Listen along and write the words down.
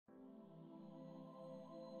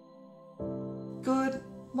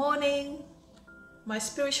Morning, my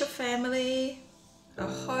spiritual family. I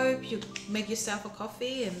hope you make yourself a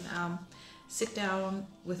coffee and sit down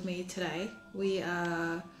with me today. We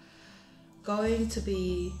are going to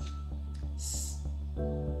be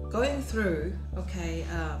going through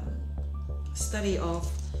study of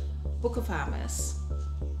Book of Amos.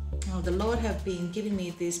 Now, the Lord have been giving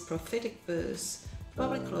me this prophetic verse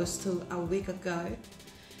probably close to a week ago.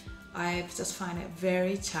 I just find it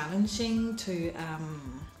very challenging to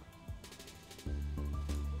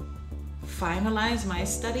finalize my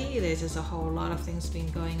study. There's just a whole lot of things been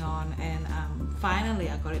going on, and finally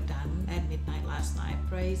I got it done at midnight last night.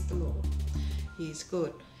 Praise the Lord. He's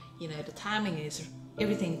good. You know, the timing is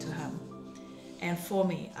everything to Him. And for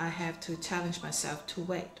me, I have to challenge myself to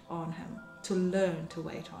wait on Him, to learn to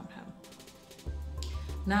wait on Him.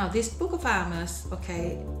 Now, this Book of Amos,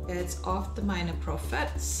 it's of the minor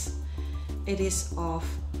prophets. It is of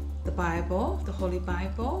the Bible, the Holy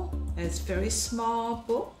Bible. It's very small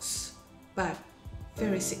books, but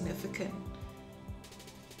very significant.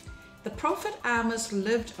 The prophet Amos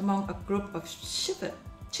lived among a group of shepherd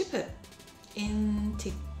in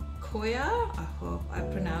Tekoa. I hope I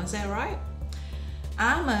pronounced that right.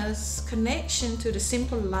 Amos' connection to the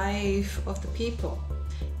simple life of the people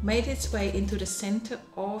made its way into the center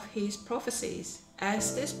of his prophecies,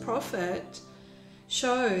 as this prophet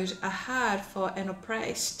showed a heart for an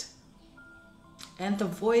oppressed and the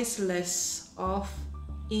voiceless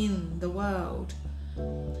in the world.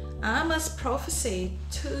 Amos prophesied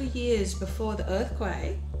 2 years before the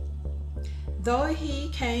earthquake. Though he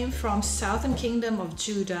came from southern kingdom of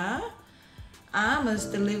Judah, Amos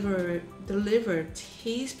delivered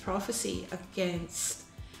his prophecy against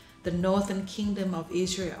the northern kingdom of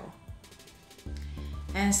Israel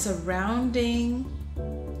and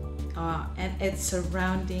its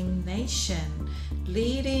surrounding nation,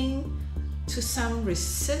 leading to some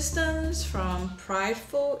resistance from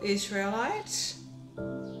prideful Israelites.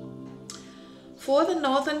 For the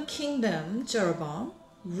northern kingdom, Jeroboam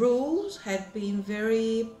rules had been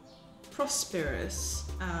very prosperous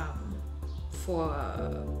for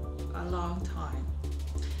a long time.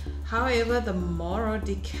 However, the moral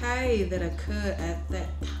decay that occurred at that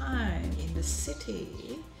time in the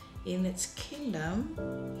city, in its kingdom,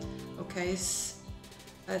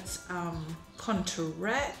 it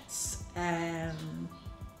contracts and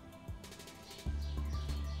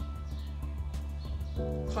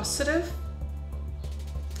positive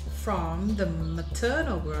from the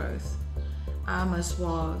maternal growth. Amos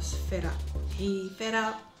was fed up. He fed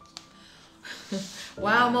up.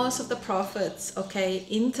 While most of the prophets,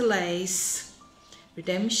 interlace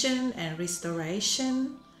redemption and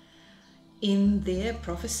restoration in their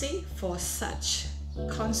prophecy for such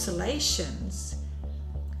consolations,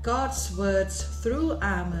 God's words through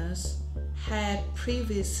Amos had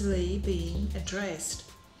previously been addressed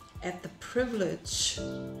at the privileged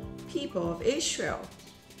people of Israel,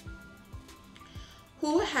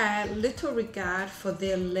 who had little regard for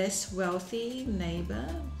their less wealthy neighbor,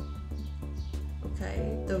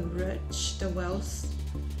 the rich, the wealthy.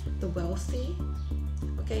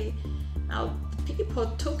 Now the people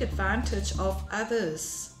took advantage of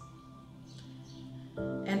others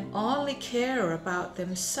and only care about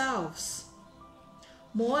themselves.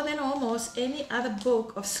 More than almost any other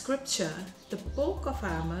book of scripture, the Book of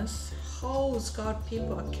Amos holds God's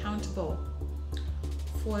people accountable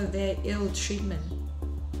for their ill treatment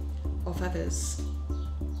of others.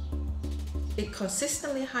 It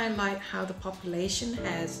consistently highlights how the population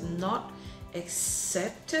has not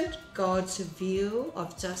accepted God's view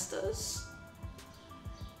of justice.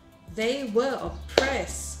 They were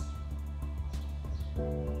oppressed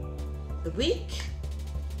the weak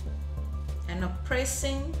and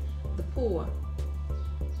oppressing the poor,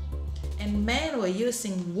 and men were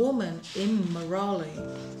using women immorally.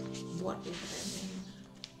 Whatever that means,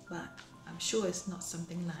 but I'm sure it's not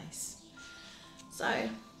something nice.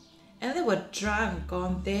 And they were drunk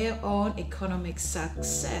on their own economic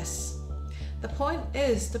success. The point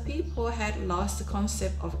is, the people had lost the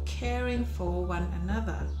concept of caring for one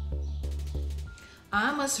another.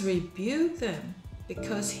 Amos rebuked them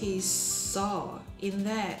because he saw in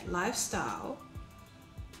that lifestyle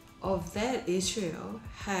of that Israel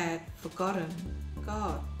had forgotten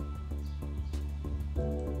God.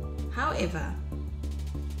 However,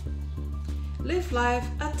 live life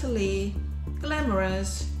utterly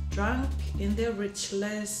glamorous, drunk in their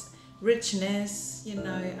richness,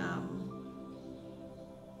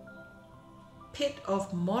 pit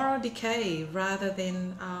of moral decay rather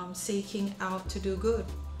than seeking out to do good.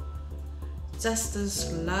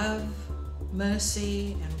 Justice, love,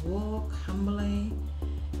 mercy, and walk humbly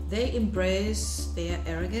They embrace their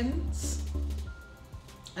arrogance,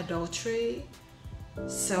 adultery,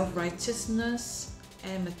 self-righteousness,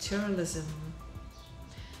 and materialism.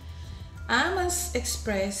 Amos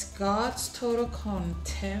expressed God's total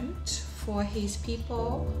contempt for his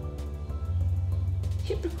people,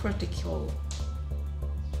 hypocritical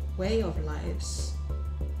way of lives.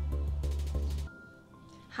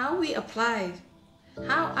 How are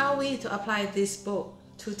we to apply this book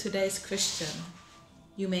to today's Christian,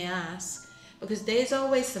 you may ask? Because there's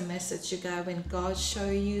always a message, you guys, when God show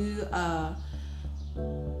you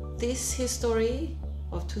this history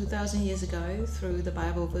of 2,000 years ago through the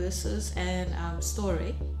Bible verses and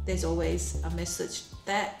story. There's always a message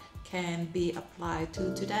that can be applied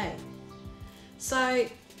to today. So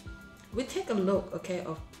we take a look, okay,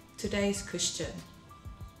 of today's Christian.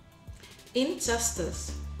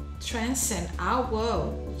 Injustice transcend our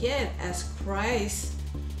world, yet as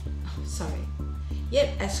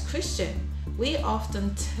Christian, we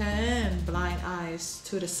often turn blind eyes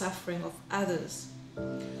to the suffering of others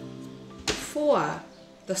for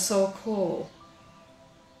the so-called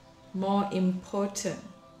more important,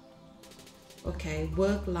 okay,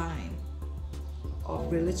 work line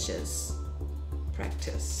of religious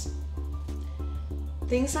practice.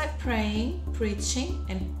 Things like praying, preaching,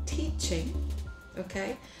 and teaching,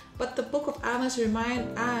 okay? But the Book of Amos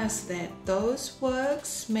reminds us that those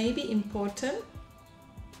works may be important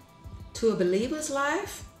to a believer's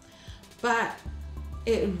life, but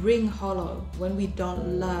it rings hollow when we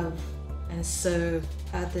don't love and serve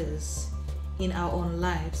others in our own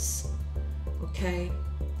lives, okay?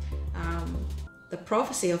 The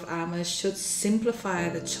prophecy of Amos should simplify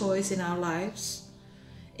the choice in our lives.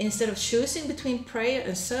 Instead of choosing between prayer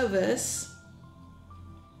and service,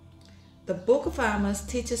 the Book of Amos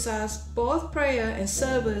teaches us both prayer and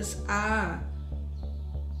service are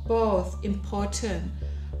both important.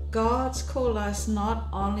 God's called us not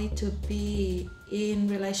only to be in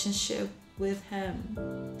relationship with Him,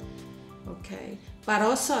 okay, but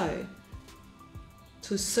also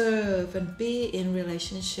to serve and be in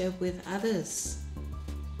relationship with others.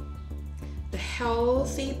 The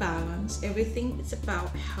healthy balance, everything is about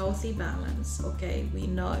healthy balance, okay? We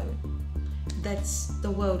know that's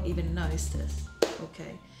the world even knows this,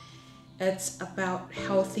 okay? It's about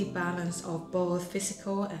healthy balance of both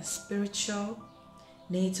physical and spiritual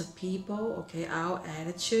needs of people, okay? Our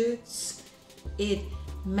attitudes, it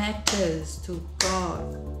matters to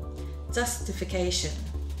God. Justification,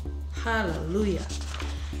 hallelujah.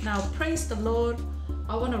 Now praise the Lord.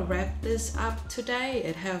 I want to wrap this up today.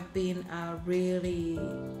 It has been a really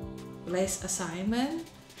blessed assignment,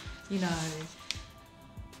 you know.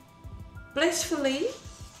 Blissfully,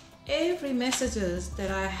 every messages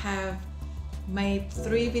that I have made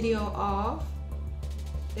 3 videos of,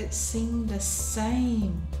 it sing the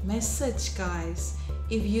same message, guys.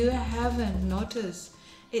 If you haven't noticed,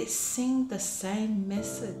 it sing the same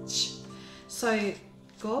message. So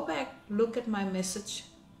go back, look at my message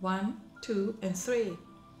 1, 2, and 3.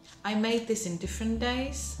 I made this in different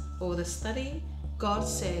days for the study. God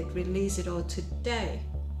said release it all today.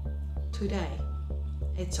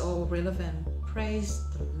 It's all relevant. Praise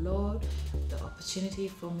the Lord, the opportunity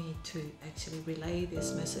for me to actually relay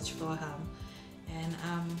this message for Him.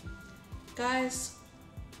 And guys,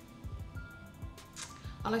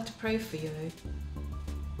 I'd like to pray for you.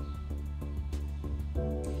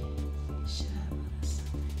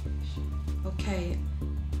 Okay,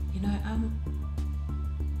 you know,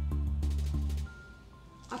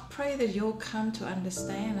 I pray that you'll come to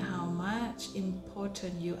understand how much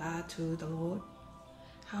important you are to the Lord,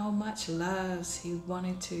 how much love He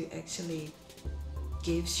wanted to actually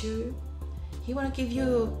give you. He want to give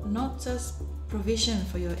you not just provision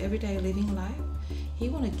for your everyday living life. He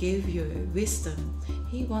want to give you wisdom.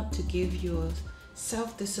 He want to give you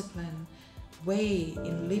self-discipline way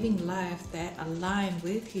in living life that align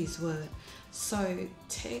with His word. So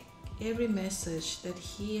take every message that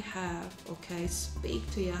He have, okay, speak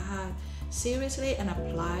to your heart seriously and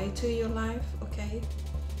apply to your life, okay?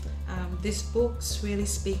 These books really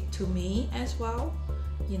speak to me as well,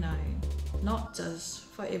 you know, not just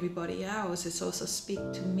for everybody else. It's also speak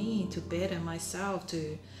to me to better myself,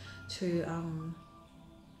 to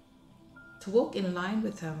walk in line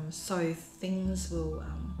with Him, so things will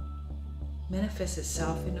manifest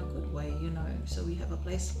itself in a good way, you know. So we have a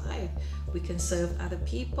blessed life. We can serve other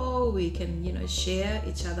people. We can, you know, share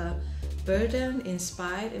each other burden,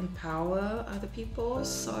 inspire, empower other people.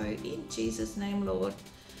 So in Jesus' name, Lord,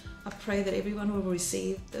 I pray that everyone will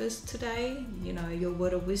receive this today, you know, your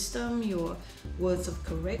word of wisdom, your words of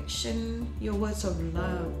correction, your words of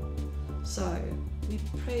love. So we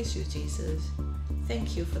praise you, Jesus.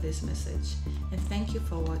 Thank you for this message, and thank you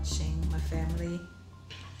for watching, my family,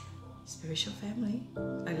 spiritual family.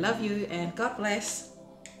 I love you, and God bless.